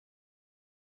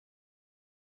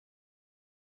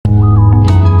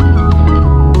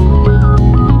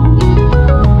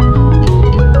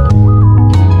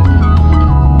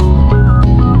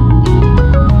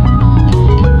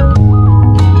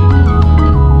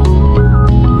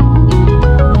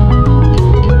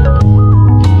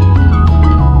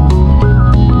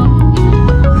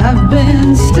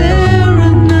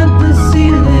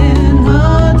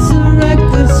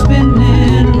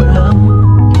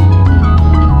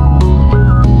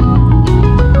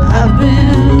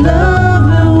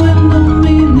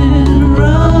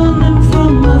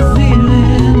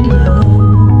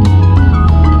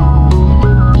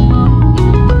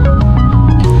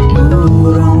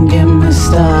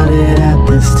started at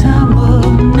this time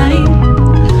of night.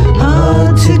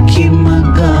 Hard to keep my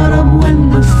guard up when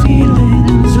the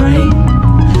feeling's right.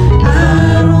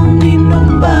 I don't need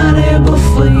nobody but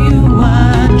for you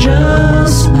I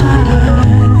just might.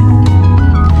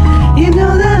 You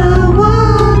know that I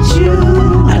want you,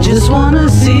 I just wanna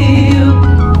see you.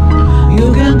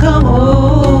 You can come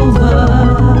over,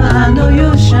 I know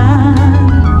you're shy.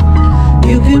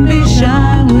 You can be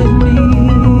shy with me,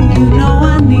 you know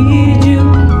I need you.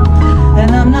 And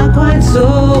I'm not quite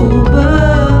sober,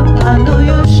 I know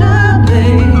you're shy,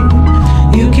 babe.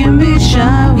 You can be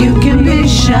shy, you can be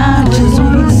shy, just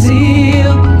wanna see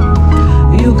you.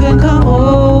 You can come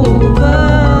over,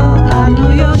 I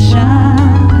know you're shy.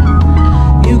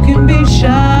 You can be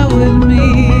shy with me,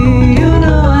 you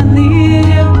know I need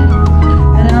you.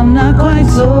 And I'm not quite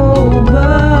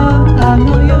sober, I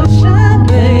know you're shy,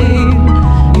 babe.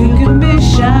 You can be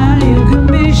shy, you can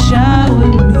be shy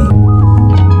with me.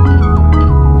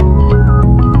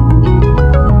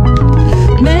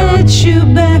 Met you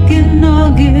back in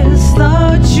August,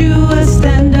 thought you were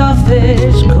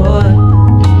standoffish, caught.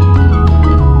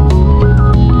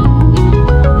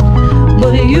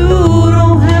 But you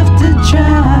don't have to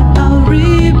try, I'll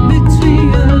read between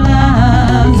your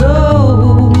lines,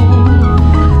 oh.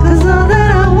 Cause all that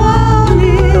I want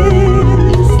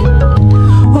is,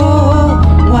 oh,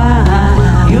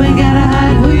 why? You ain't gotta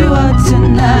hide who you are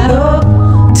tonight, oh.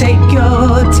 Take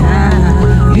your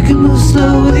time, you can move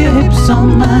slow with your hips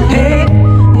on my head.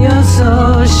 You're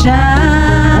so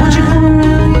shy, won't you come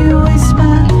around, you waste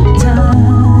my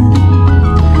time.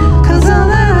 Cause all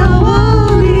that I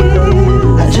want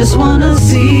is, I just wanna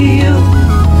see you.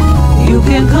 You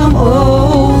can come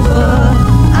over,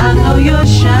 I know you're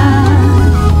shy.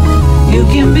 You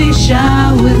can be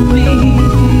shy with me,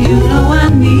 you know I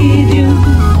need you.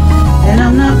 And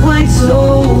I'm not quite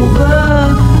sober,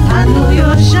 I know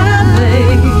you're